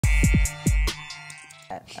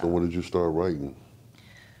So when did you start writing?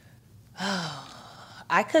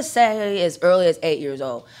 I could say as early as 8 years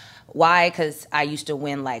old. Why? Because I used to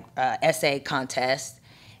win like essay contests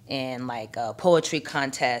and like poetry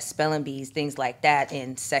contests, spelling bees, things like that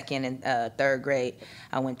in second and third grade.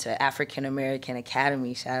 I went to African American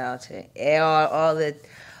Academy. Shout out to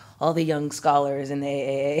all the young scholars in the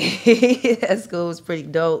AAA. That school was pretty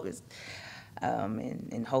dope.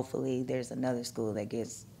 And hopefully there's another school that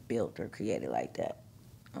gets built or created like that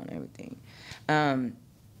on everything.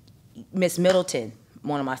 Miss Middleton,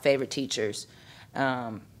 one of my favorite teachers.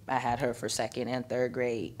 I had her for second and third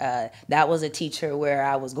grade. That was a teacher where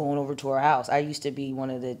I was going over to her house. I used to be one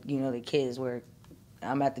of the, the kids where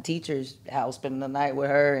I'm at the teacher's house spending the night with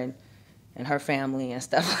her and her family and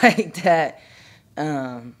stuff like that.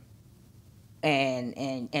 And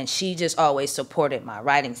she just always supported my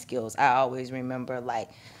writing skills. I always remember like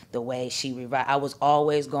the way she revised. I was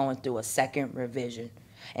always going through a second revision.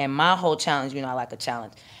 And my whole challenge, I like a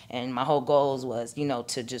challenge. And my whole goals was,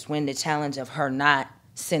 to just win the challenge of her not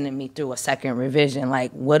sending me through a second revision.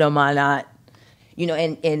 Like, what am I not?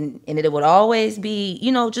 And it would always be,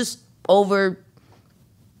 just over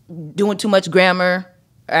doing too much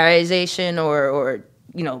grammarization or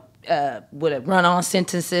would have run-on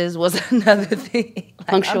sentences was another thing. Like,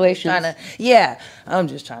 Punctuation. I'm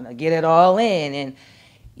just trying to get it all in. And,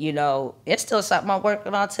 it's still something I'm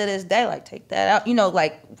working on to this day. Like, take that out.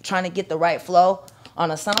 Like, trying to get the right flow on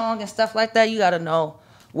a song and stuff like that. You got to know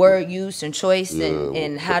word use and choice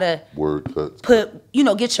and how to word cuts.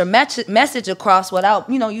 Get your message across without,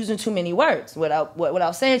 using too many words,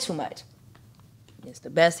 without saying too much. It's the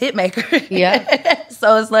best hit maker. Yeah.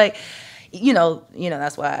 So it's like,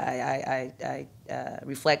 that's why I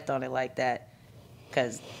reflect on it like that,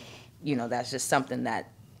 because, that's just something that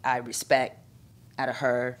I respect out of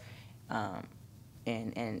her,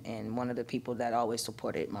 and one of the people that always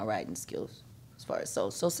supported my writing skills as far as so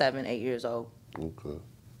 7, 8 years old. Okay.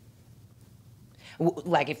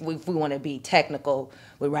 Like if we want to be technical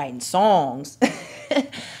with writing songs,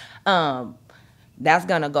 that's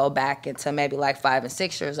gonna go back into maybe like 5 and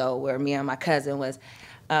 6 years old, where me and my cousin was,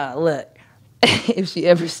 look, if she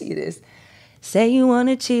ever see this, say you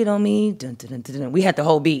wanna cheat on me, dun, dun, dun, dun, dun. We had the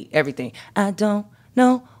whole beat, everything. I don't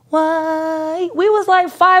know why. We was like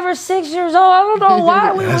 5 or 6 years old. I don't know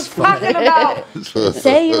why we was talking about.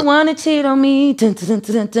 Say you wanna cheat on me, dun, dun,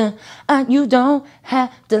 dun, dun, dun. You don't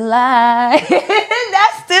have to lie.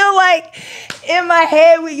 That's still like in my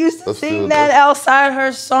head. We used to sing that outside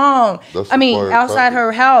her song. Outside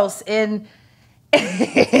her house, and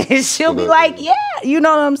she'll be like, yeah, you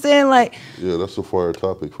know what I'm saying? Like, yeah, that's a fire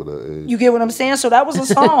topic for that age. You get what I'm saying? So that was a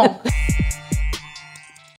song.